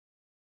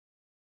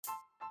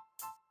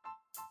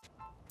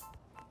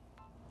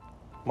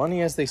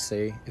Money, as they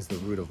say, is the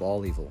root of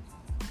all evil.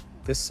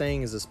 This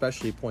saying is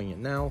especially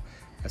poignant now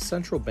as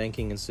central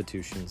banking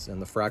institutions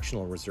and the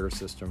fractional reserve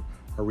system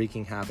are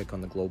wreaking havoc on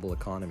the global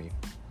economy.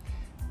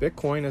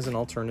 Bitcoin as an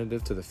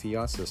alternative to the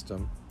fiat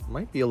system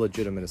might be a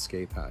legitimate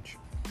escape hatch.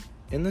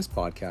 In this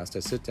podcast, I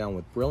sit down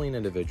with brilliant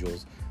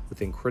individuals who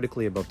think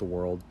critically about the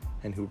world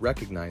and who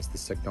recognize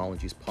this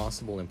technology's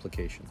possible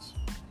implications.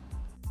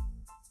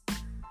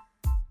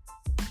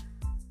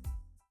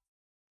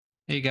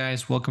 Hey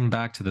guys, welcome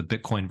back to the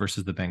Bitcoin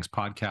versus the Banks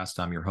podcast.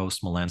 I'm your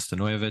host, Milan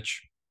Stanojevic.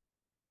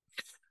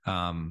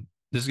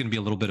 This is going to be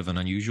a little bit of an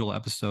unusual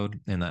episode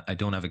in that I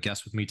don't have a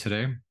guest with me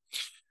today.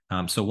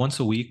 So once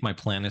a week, my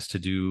plan is to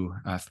do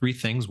three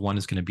things. One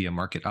is going to be a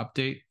market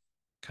update,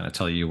 kind of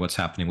tell you what's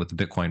happening with the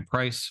Bitcoin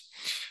price.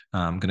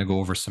 I'm going to go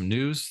over some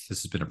news.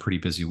 This has been a pretty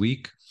busy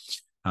week.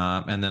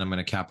 And then I'm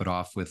going to cap it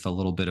off with a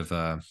little bit of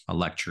a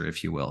lecture,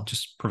 if you will,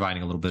 just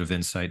providing a little bit of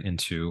insight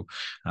into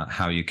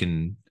how you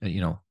can,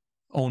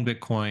 own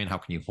Bitcoin, how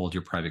can you hold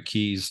your private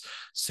keys,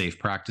 safe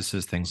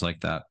practices, things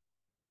like that.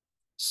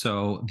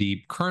 So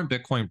the current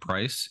Bitcoin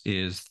price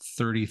is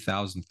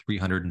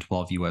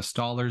 $30,312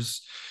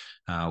 US,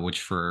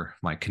 which for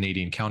my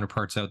Canadian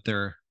counterparts out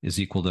there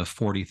is equal to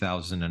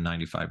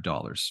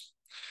 $40,095.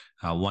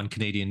 One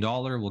Canadian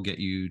dollar will get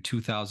you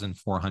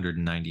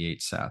 2,498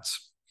 sats.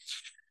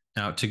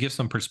 Now, to give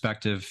some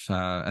perspective,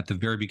 at the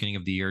very beginning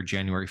of the year,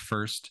 January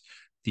 1st,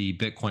 the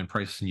Bitcoin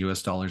price in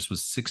US dollars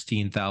was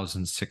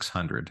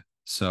 16,600.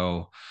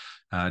 So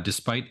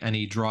despite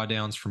any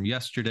drawdowns from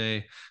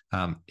yesterday,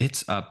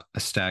 it's up a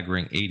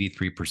staggering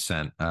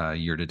 83%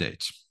 year to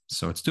date.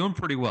 So it's doing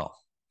pretty well.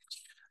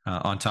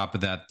 On top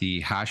of that, the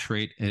hash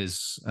rate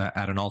is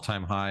at an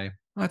all-time high.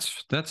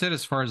 That's it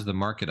as far as the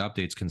market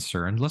update's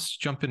concerned. Let's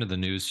jump into the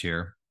news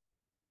here.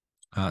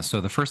 So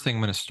the first thing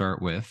I'm going to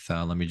start with,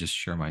 let me just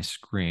share my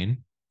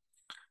screen.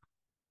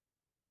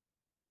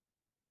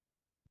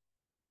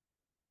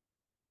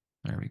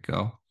 There we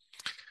go.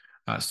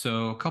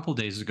 So a couple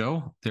days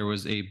ago, there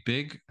was a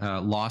big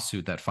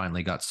lawsuit that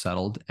finally got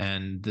settled,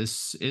 and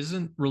this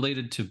isn't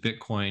related to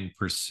Bitcoin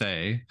per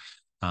se.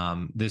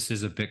 This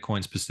is a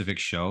Bitcoin-specific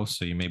show,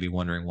 so you may be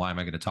wondering, why am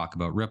I going to talk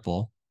about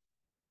Ripple?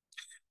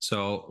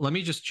 So let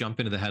me just jump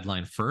into the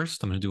headline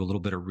first. I'm going to do a little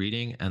bit of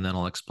reading, and then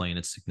I'll explain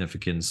its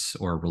significance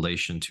or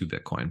relation to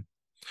Bitcoin.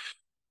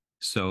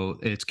 So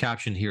it's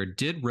captioned here,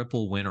 did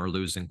Ripple win or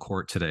lose in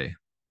court today?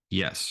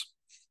 Yes.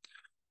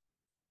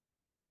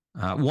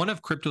 One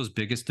of crypto's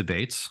biggest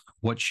debates,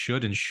 what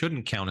should and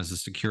shouldn't count as a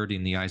security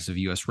in the eyes of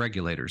U.S.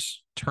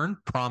 regulators, turned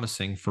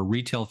promising for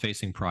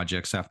retail-facing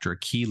projects after a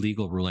key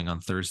legal ruling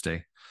on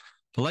Thursday.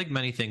 But like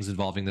many things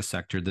involving the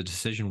sector, the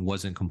decision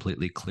wasn't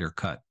completely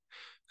clear-cut.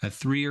 A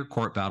 3-year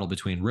court battle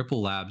between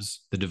Ripple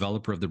Labs, the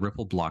developer of the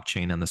Ripple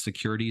blockchain, and the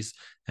Securities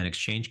and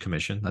Exchange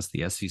Commission, that's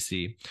the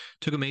SEC,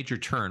 took a major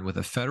turn with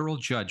a federal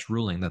judge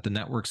ruling that the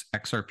network's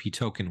XRP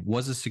token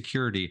was a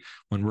security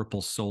when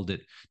Ripple sold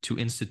it to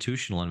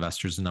institutional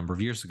investors a number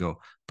of years ago,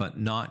 but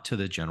not to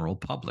the general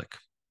public.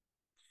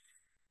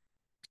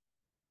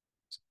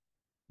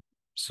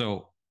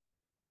 So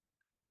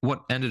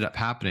what ended up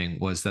happening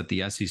was that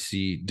the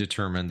SEC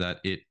determined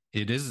that it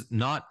is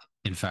not,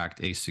 in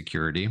fact, a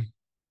security.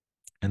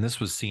 And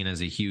this was seen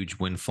as a huge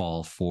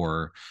windfall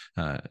for,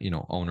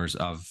 owners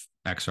of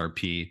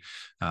XRP.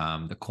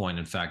 The coin,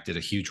 in fact, did a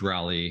huge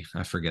rally.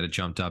 I forget, it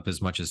jumped up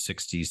as much as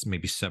 60,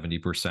 maybe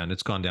 70%.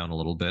 It's gone down a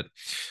little bit.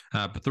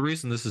 But the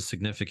reason this is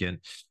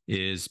significant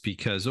is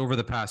because over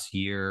the past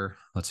year,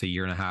 let's say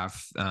year and a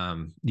half,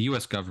 the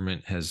U.S.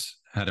 government has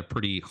had a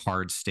pretty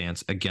hard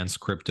stance against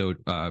crypto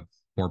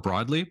more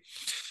broadly.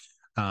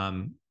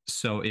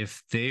 So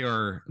if they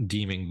are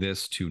deeming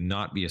this to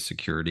not be a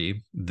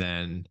security,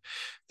 then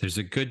there's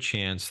a good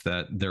chance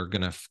that they're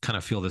going to kind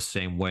of feel the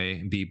same way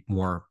and be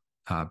more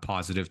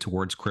positive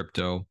towards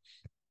crypto.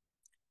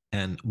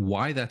 And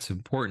why that's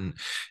important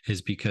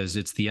is because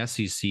it's the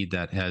SEC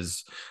that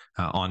has,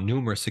 on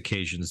numerous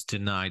occasions,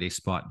 denied a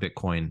spot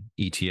Bitcoin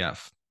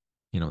ETF.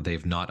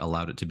 They've not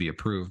allowed it to be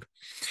approved.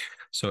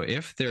 So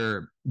if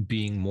they're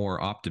being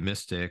more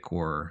optimistic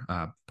or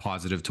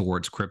positive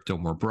towards crypto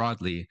more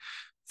broadly,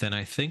 then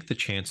I think the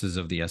chances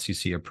of the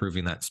SEC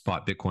approving that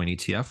spot Bitcoin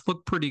ETF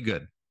look pretty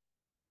good.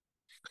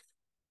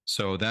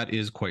 So that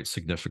is quite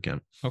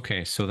significant.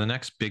 Okay, so the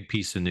next big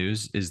piece of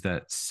news is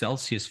that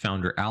Celsius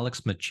founder Alex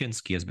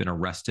Mashinsky has been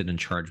arrested and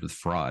charged with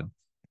fraud.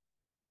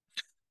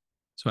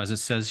 So as it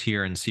says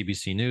here in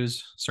CBS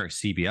News,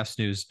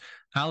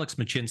 Alex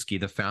Mashinsky,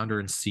 the founder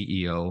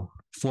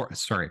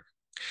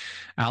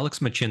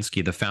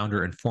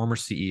and former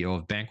CEO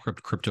of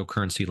bankrupt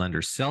cryptocurrency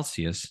lender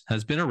Celsius,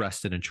 has been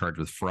arrested and charged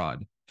with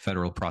fraud,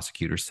 federal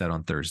prosecutors said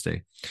on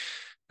Thursday.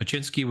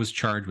 Mashinsky was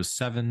charged with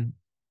 7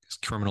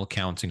 criminal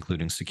counts,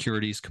 including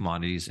securities,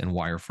 commodities, and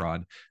wire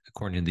fraud,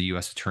 according to the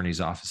U.S.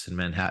 Attorney's Office in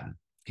Manhattan.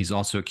 He's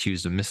also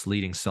accused of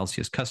misleading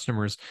Celsius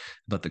customers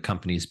about the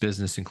company's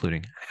business,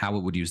 including how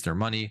it would use their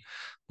money,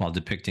 while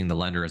depicting the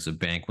lender as a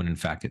bank when in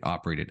fact it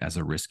operated as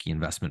a risky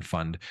investment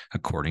fund,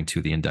 according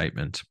to the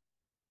indictment.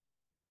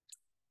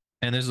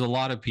 And there's a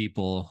lot of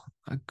people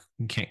I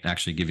can't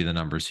actually give you the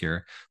numbers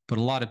here, but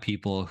a lot of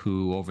people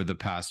who over the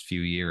past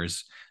few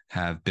years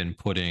have been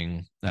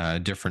putting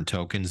different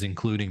tokens,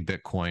 including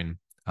Bitcoin,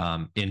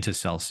 into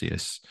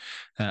Celsius.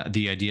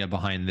 The idea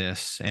behind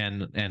this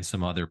and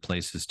some other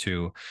places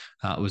too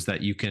was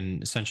that you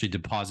can essentially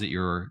deposit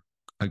your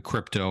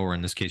crypto, or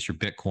in this case your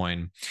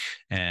Bitcoin,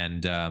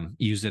 and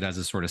use it as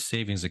a sort of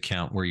savings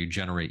account where you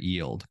generate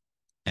yield.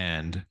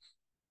 And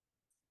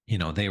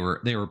they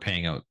were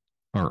paying out,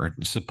 or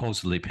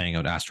supposedly paying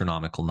out,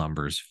 astronomical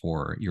numbers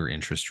for your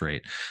interest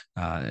rate.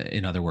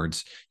 In other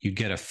words, you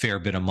get a fair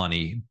bit of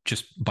money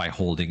just by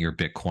holding your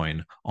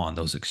Bitcoin on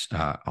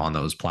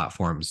those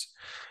platforms.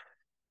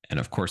 And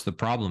of course, the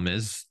problem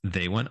is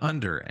they went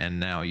under, and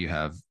now you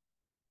have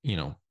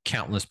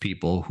countless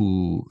people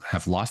who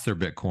have lost their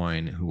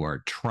Bitcoin, who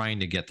are trying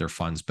to get their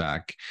funds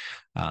back.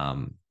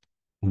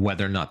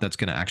 Whether or not that's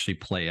going to actually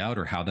play out,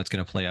 or how that's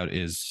going to play out,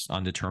 is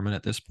undetermined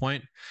at this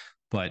point.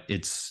 But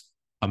it's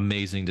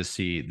amazing to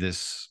see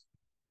this,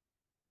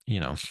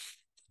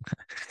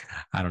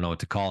 I don't know what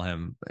to call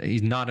him.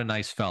 He's not a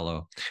nice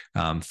fellow,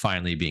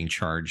 finally being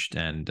charged,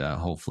 and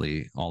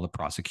hopefully all the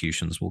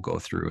prosecutions will go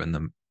through in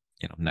the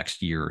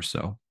next year or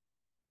so.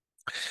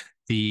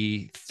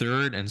 The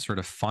third and sort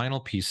of final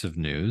piece of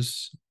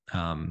news,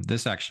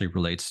 this actually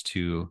relates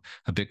to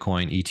a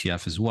Bitcoin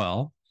ETF as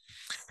well.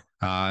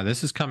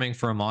 This is coming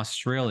from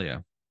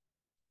Australia.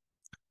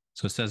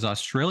 So it says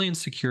Australian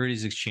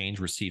Securities Exchange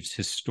receives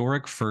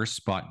historic first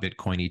spot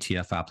Bitcoin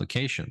ETF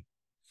application.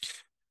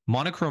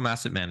 Monochrome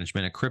Asset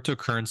Management, a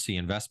cryptocurrency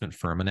investment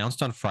firm,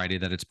 announced on Friday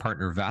that its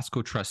partner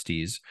Vasco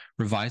Trustees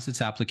revised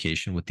its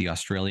application with the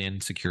Australian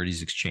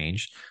Securities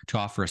Exchange to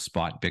offer a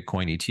spot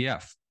Bitcoin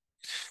ETF.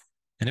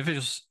 An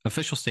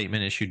official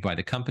statement issued by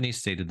the company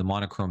stated the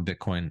Monochrome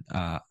Bitcoin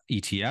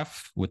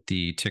ETF, with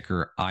the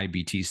ticker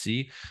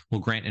IBTC, will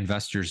grant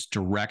investors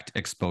direct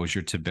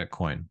exposure to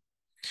Bitcoin.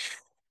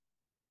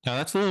 Now,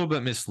 that's a little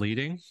bit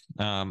misleading.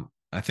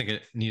 I think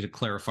I need to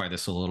clarify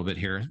this a little bit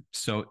here.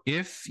 So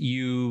if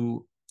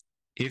you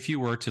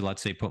were to,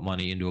 let's say, put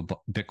money into a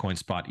Bitcoin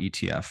spot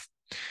ETF,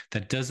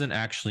 that doesn't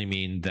actually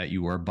mean that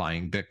you are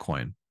buying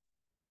Bitcoin.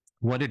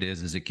 What it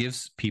is it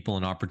gives people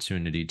an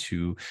opportunity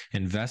to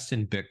invest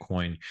in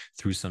Bitcoin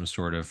through some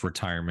sort of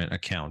retirement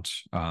account,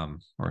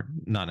 or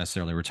not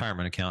necessarily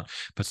retirement account,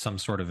 but some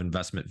sort of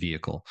investment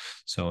vehicle.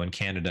 So in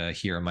Canada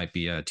here, it might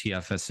be a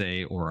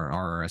TFSA or an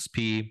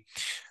RRSP.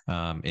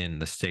 In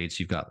the States,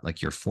 you've got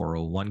like your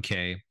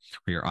 401k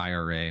or your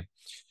IRA.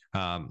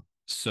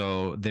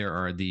 So there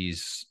are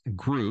these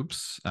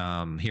groups.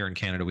 Here in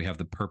Canada, we have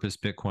the Purpose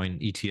Bitcoin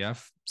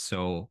ETF.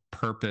 So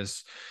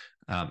Purpose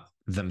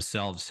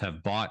themselves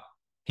have bought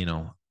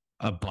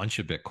a bunch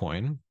of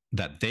Bitcoin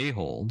that they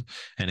hold.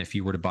 And if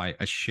you were to buy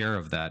a share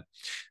of that,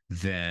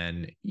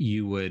 then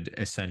you would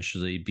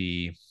essentially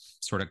be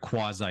sort of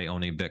quasi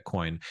owning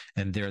Bitcoin,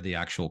 and they're the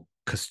actual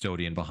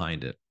custodian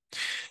behind it.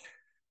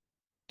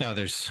 Now,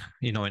 there's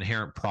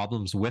inherent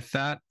problems with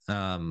that.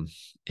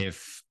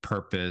 If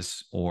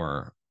Purpose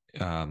or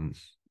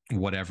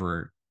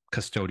whatever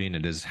custodian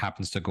it is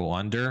happens to go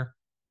under,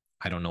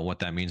 I don't know what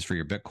that means for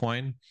your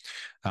Bitcoin.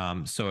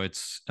 So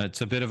it's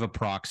a bit of a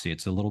proxy.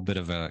 It's a little bit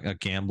of a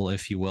gamble,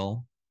 if you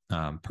will,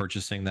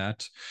 purchasing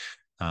that.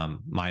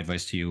 My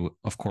advice to you,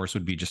 of course,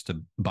 would be just to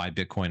buy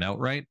Bitcoin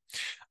outright.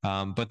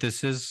 But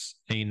this is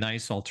a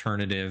nice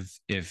alternative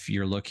if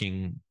you're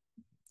looking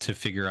to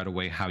figure out a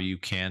way how you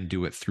can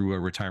do it through a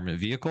retirement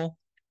vehicle.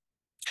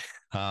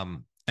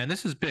 And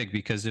this is big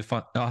because if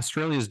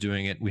Australia is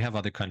doing it, we have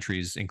other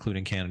countries,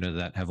 including Canada,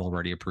 that have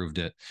already approved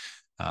it.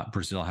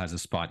 Brazil has a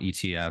spot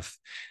ETF,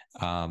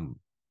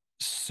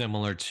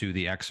 similar to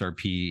the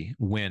XRP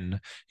win.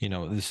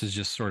 This is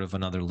just sort of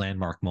another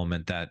landmark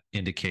moment that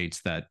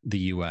indicates that the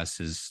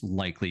US is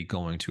likely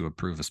going to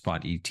approve a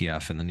spot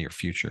ETF in the near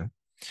future.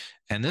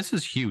 And this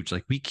is huge.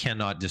 Like, we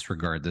cannot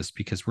disregard this,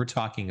 because we're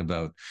talking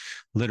about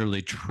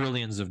literally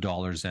trillions of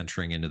dollars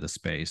entering into the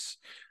space.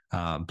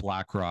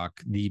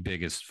 BlackRock, the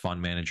biggest fund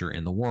manager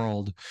in the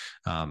world,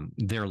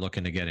 they're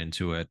looking to get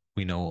into it.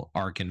 We know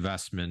ARK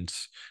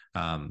Investments,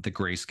 the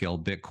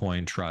Grayscale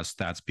Bitcoin Trust,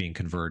 that's being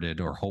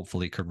converted, or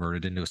hopefully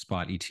converted, into a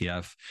spot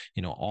ETF.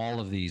 All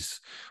of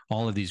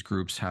these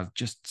groups have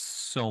just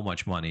so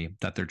much money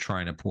that they're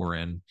trying to pour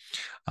in.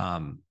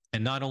 And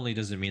not only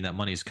does it mean that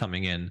money is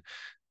coming in,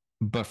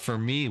 but for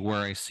me,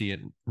 where I see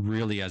it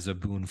really as a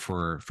boon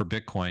for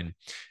Bitcoin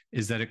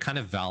is that it kind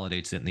of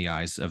validates it in the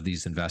eyes of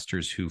these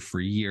investors who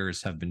for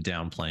years have been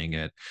downplaying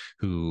it,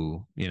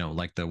 who,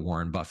 like the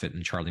Warren Buffett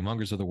and Charlie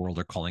Mungers of the world,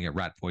 are calling it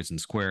rat poison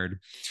squared.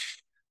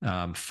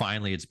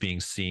 Finally, it's being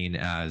seen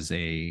as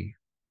a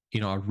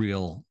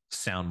real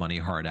sound money,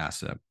 hard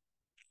asset.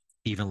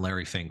 Even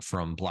Larry Fink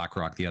from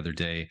BlackRock the other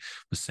day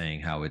was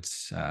saying how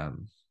it's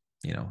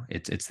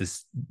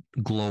this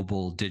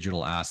global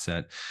digital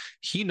asset.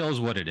 He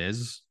knows what it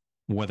is.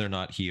 Whether or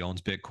not he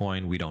owns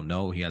Bitcoin, we don't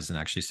know. He hasn't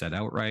actually said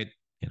outright.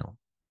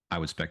 I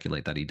would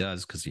speculate that he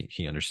does, because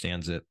he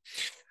understands it.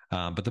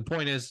 But the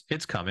point is,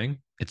 it's coming.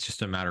 It's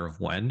just a matter of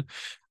when.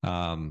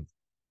 And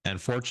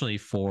fortunately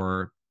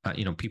for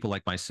people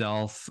like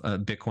myself,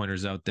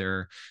 Bitcoiners out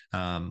there,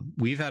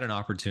 we've had an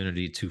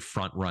opportunity to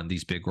front run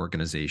these big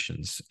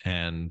organizations.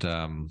 And,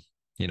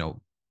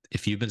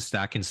 if you've been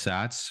stacking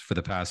sats for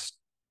the past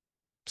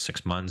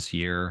 6 months,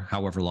 year,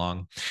 however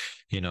long,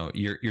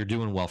 you're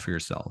doing well for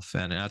yourself.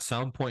 And at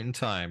some point in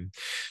time,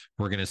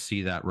 we're going to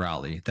see that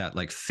rally, that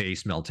like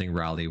face melting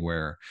rally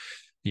where,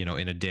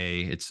 in a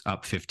day it's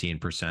up 15%,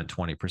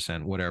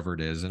 20%, whatever it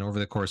is. And over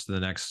the course of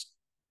the next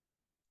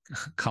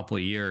couple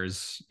of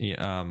years,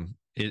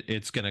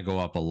 it's going to go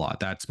up a lot.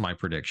 That's my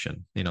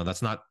prediction.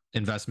 That's not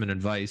investment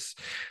advice.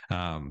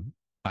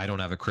 I don't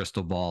have a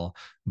crystal ball,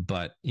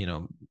 but,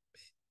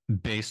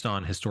 based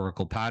on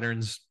historical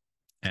patterns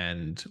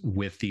and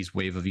with these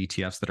wave of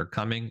ETFs that are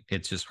coming,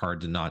 it's just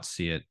hard to not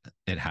see it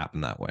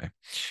happen that way.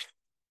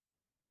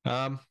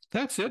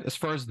 That's it as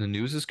far as the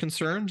news is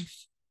concerned.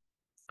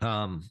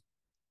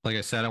 Like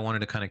I said, I wanted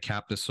to kind of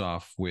cap this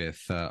off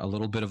with a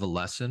little bit of a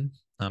lesson.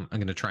 I'm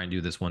going to try and do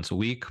this once a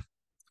week.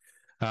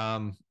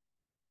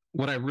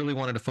 What I really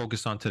wanted to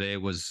focus on today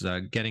was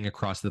getting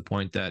across the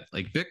point that,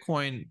 like,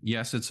 Bitcoin,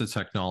 yes, it's a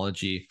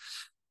technology,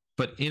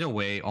 but in a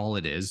way, all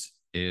it is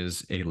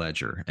a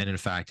ledger. And in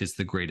fact, it's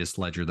the greatest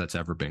ledger that's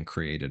ever been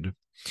created.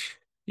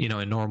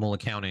 In normal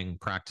accounting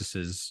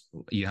practices,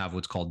 you have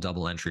what's called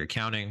double entry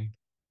accounting.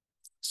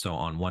 So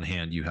on one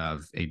hand, you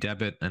have a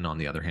debit, and on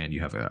the other hand,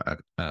 you have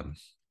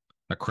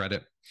a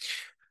credit.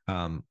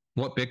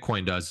 What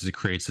Bitcoin does is it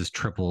creates this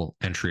triple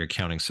entry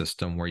accounting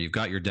system where you've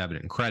got your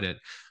debit and credit,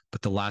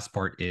 but the last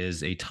part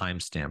is a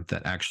timestamp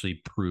that actually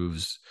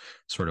proves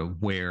sort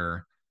of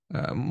where,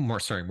 more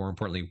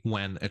importantly,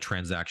 when a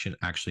transaction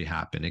actually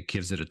happened. It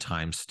gives it a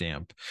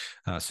timestamp.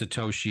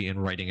 Satoshi, in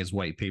writing his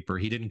white paper,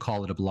 he didn't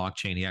call it a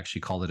blockchain. He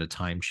actually called it a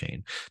time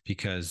chain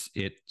because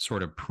it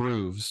sort of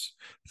proves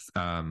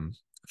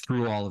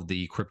through all of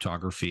the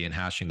cryptography and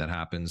hashing that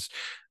happens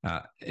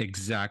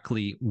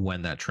exactly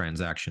when that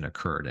transaction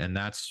occurred. And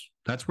that's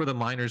where the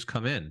miners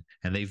come in,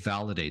 and they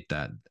validate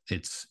that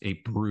it's a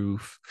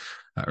proof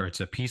or it's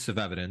a piece of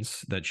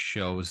evidence that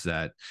shows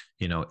that,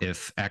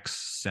 if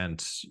X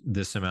sent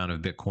this amount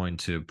of Bitcoin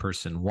to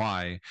person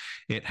Y,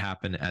 it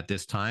happened at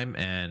this time,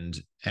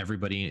 and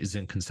everybody is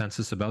in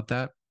consensus about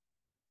that.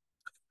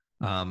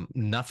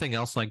 Nothing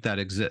else like that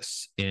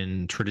exists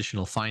in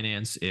traditional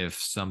finance. If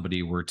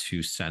somebody were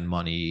to send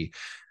money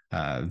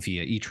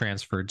via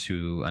e-transfer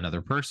to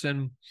another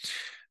person,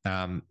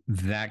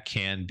 that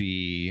can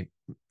be,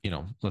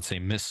 let's say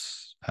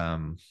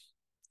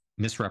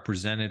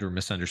misrepresented or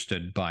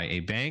misunderstood by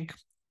a bank.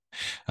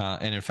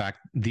 And in fact,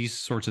 these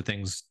sorts of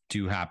things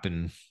do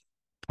happen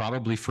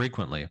probably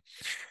frequently.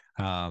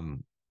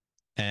 And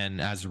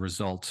as a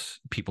result,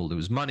 people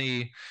lose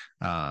money.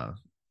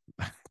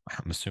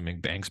 I'm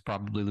assuming banks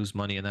probably lose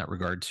money in that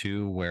regard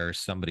too, where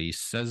somebody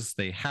says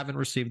they haven't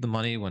received the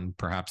money when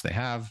perhaps they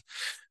have.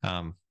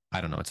 I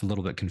don't know. It's a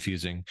little bit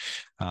confusing.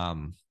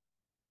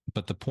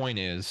 But the point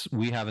is,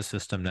 we have a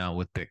system now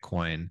with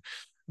Bitcoin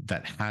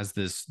that has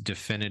this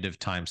definitive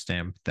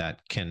timestamp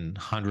that can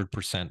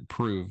 100%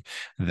 prove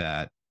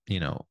that,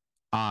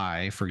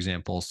 I, for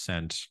example,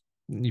 sent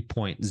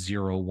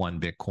 0.01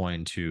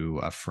 Bitcoin to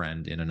a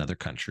friend in another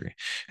country,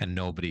 and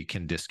nobody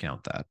can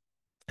discount that.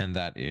 And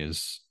that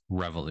is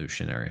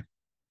revolutionary.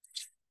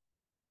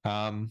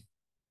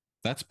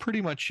 That's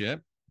pretty much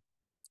it.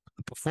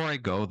 Before I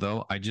go,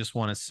 though, I just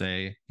want to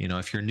say,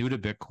 if you're new to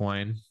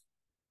Bitcoin,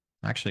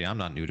 actually, I'm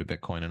not new to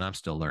Bitcoin and I'm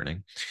still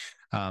learning.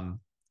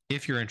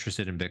 If you're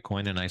interested in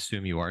Bitcoin, and I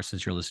assume you are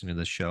since you're listening to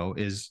the show,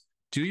 is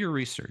do your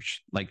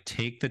research. Like,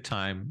 take the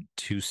time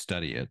to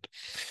study it.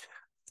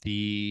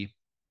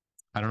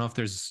 I don't know if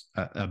there's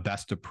a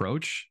best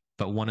approach,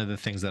 but one of the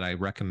things that I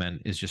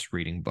recommend is just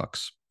reading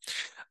books.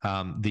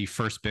 The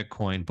first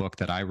Bitcoin book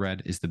that I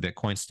read is The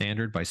Bitcoin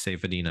Standard by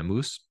Saifedean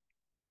Ammous.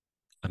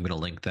 I'm going to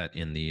link that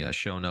in the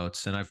show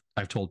notes. And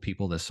I've told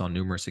people this on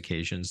numerous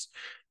occasions.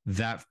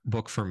 That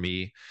book for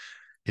me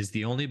is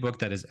the only book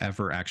that has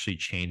ever actually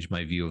changed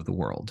my view of the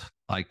world.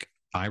 Like,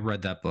 I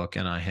read that book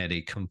and I had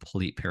a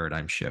complete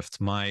paradigm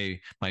shift. My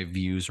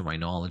views or my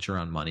knowledge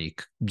around money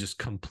just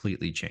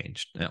completely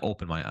changed and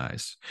opened my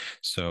eyes.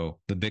 So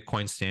The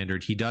Bitcoin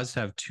Standard, he does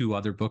have two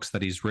other books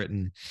that he's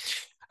written.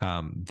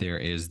 There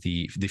is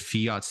the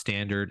Fiat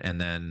Standard, and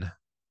then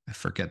I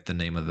forget the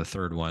name of the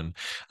third one.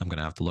 I'm going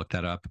to have to look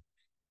that up.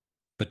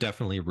 But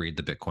definitely read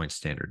The Bitcoin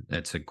Standard.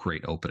 It's a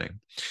great opening.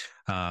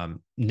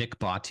 Nick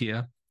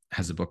Bhatia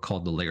has a book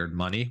called The Layered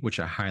Money, which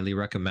I highly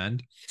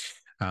recommend.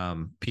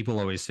 People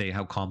always say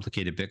how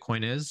complicated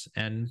Bitcoin is.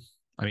 And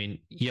I mean,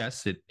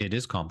 yes, it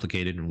is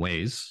complicated in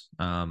ways.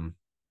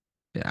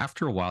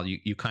 After a while,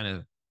 you kind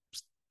of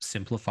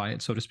simplify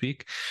it, so to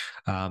speak.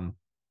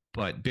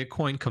 But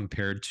Bitcoin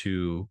compared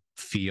to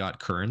fiat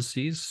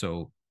currencies,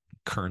 so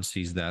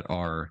currencies that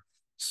are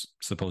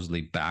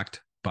supposedly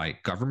backed by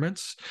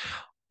governments,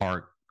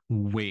 are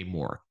way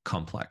more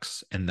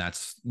complex. And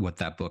that's what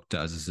that book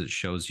does, is it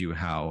shows you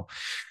how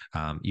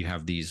you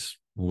have these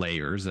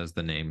layers, as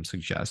the name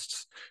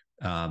suggests,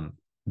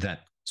 that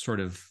sort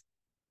of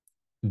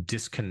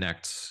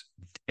disconnects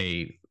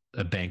a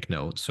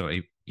banknote. So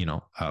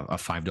a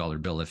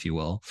 $5 bill, if you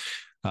will,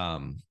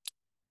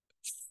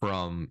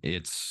 from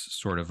its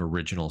sort of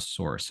original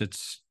source.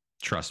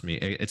 Trust me,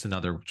 it's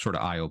another sort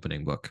of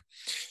eye-opening book.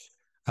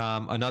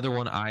 Another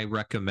one I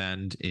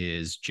recommend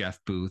is Jeff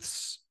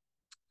Booth's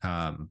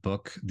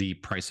book, The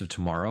Price of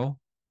Tomorrow.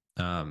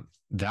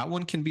 That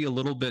one can be a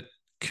little bit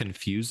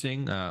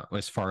confusing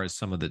as far as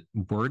some of the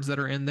words that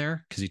are in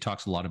there, because he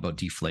talks a lot about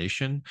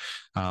deflation.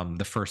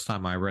 The first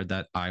time I read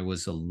that, I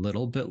was a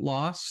little bit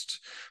lost.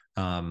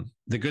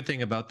 The good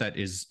thing about that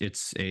is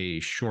it's a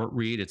short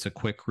read, it's a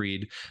quick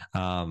read,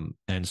 and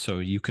so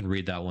you can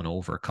read that one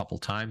over a couple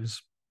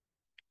times,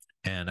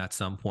 and at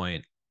some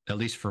point, at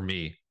least for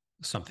me,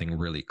 something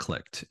really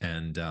clicked.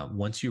 And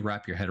once you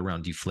wrap your head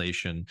around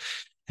deflation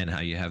and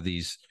how you have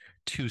these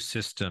two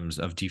systems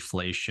of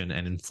deflation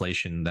and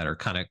inflation that are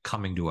kind of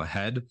coming to a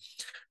head,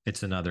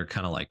 it's another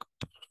kind of like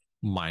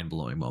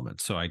mind-blowing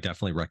moment. So I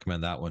definitely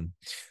recommend that one.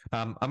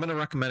 I'm going to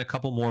recommend a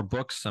couple more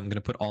books. I'm going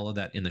to put all of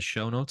that in the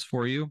show notes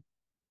for you.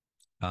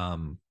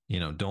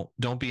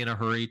 Don't be in a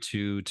hurry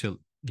to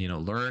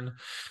learn.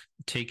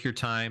 Take your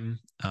time.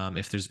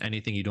 If there's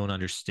anything you don't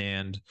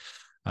understand,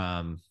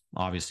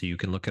 obviously you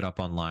can look it up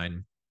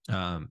online.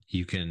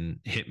 You can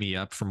hit me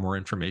up for more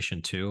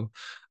information too.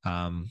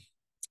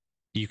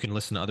 You can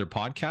listen to other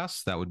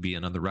podcasts. That would be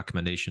another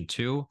recommendation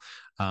too.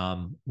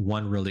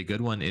 One really good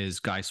one is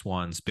Guy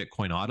Swan's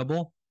Bitcoin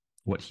Audible.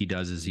 What he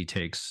does is he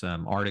takes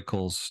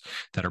articles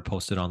that are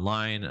posted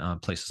online,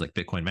 places like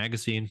Bitcoin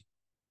Magazine.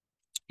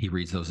 He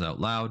reads those out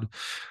loud.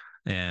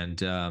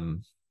 And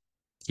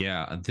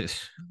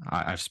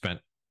I've spent,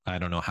 I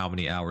don't know how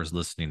many hours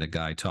listening to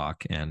Guy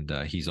talk, and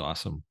he's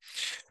awesome.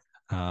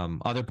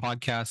 Other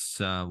podcasts,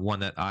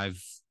 one that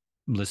I've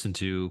listened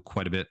to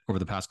quite a bit over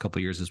the past couple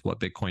of years is What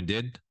Bitcoin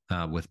Did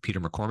with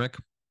Peter McCormick.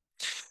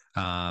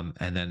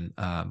 And then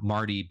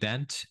Marty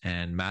Bent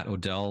and Matt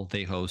Odell,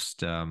 they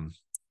host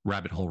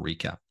Rabbit Hole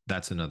Recap.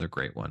 That's another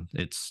great one.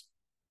 It's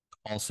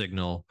all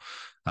signal,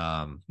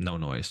 no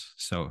noise.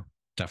 So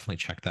definitely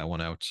check that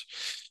one out.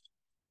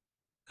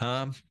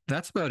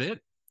 That's about it.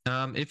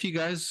 If you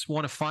guys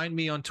want to find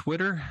me on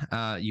Twitter,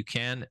 you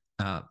can.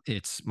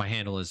 My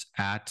handle is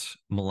at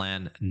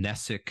Milan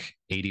Nesic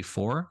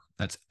 84.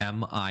 That's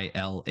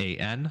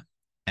MILAN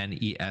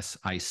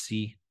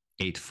NESIC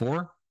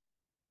 84.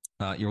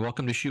 You're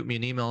welcome to shoot me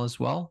an email as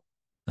well.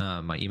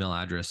 My email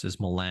address is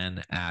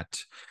Milan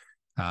at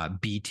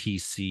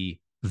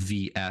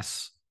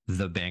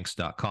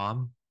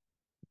btcvsthebanks.com.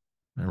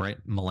 All right,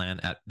 Milan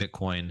at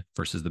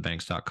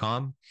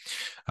bitcoinversusthebanks.com.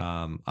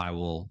 I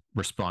will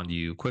respond to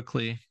you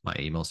quickly. My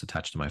email is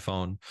attached to my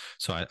phone.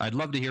 So I'd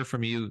love to hear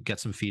from you, get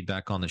some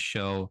feedback on the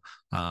show.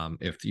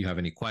 If you have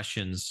any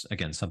questions,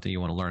 again, something you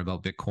want to learn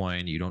about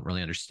Bitcoin, you don't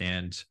really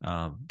understand,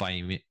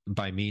 by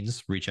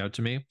means, reach out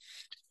to me.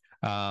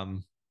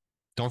 Don't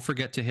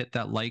forget to hit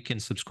that like and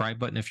subscribe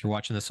button if you're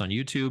watching this on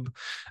YouTube.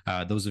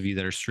 Those of you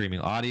that are streaming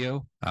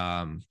audio,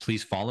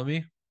 please follow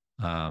me.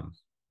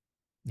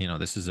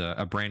 This is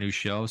a brand new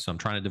show, so I'm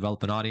trying to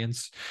develop an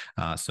audience.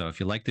 So if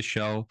you like the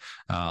show,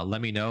 let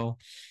me know.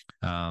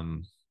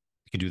 You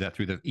can do that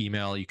through the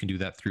email. You can do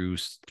that through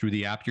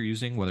the app you're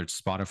using, whether it's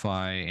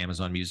Spotify,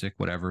 Amazon Music,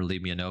 whatever.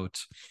 Leave me a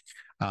note.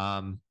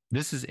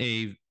 This is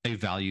a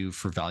value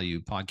for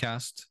value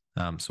podcast.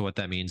 So what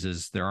that means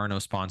is there are no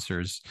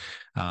sponsors.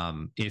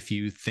 If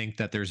you think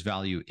that there's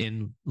value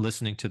in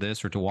listening to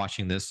this or to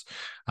watching this,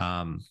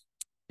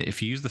 if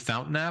you use the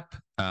Fountain app,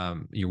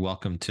 you're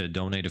welcome to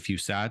donate a few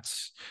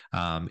sats.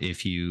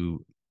 If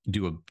you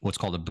do what's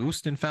called a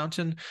boost in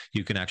Fountain,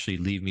 you can actually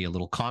leave me a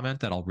little comment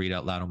that I'll read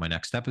out loud on my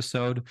next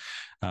episode.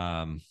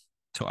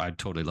 So I'd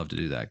totally love to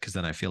do that, because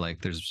then I feel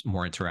like there's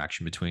more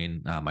interaction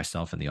between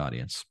myself and the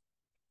audience.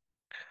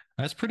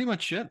 That's pretty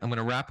much it. I'm going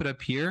to wrap it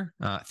up here.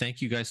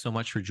 Thank you guys so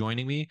much for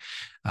joining me.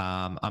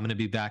 I'm going to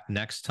be back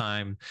next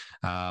time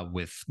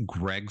with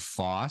Greg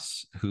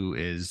Foss, who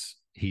is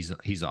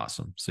he's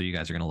awesome. So you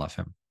guys are going to love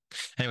him.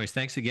 Anyways,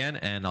 thanks again,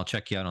 and I'll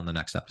check you out on the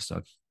next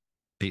episode.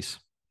 Peace.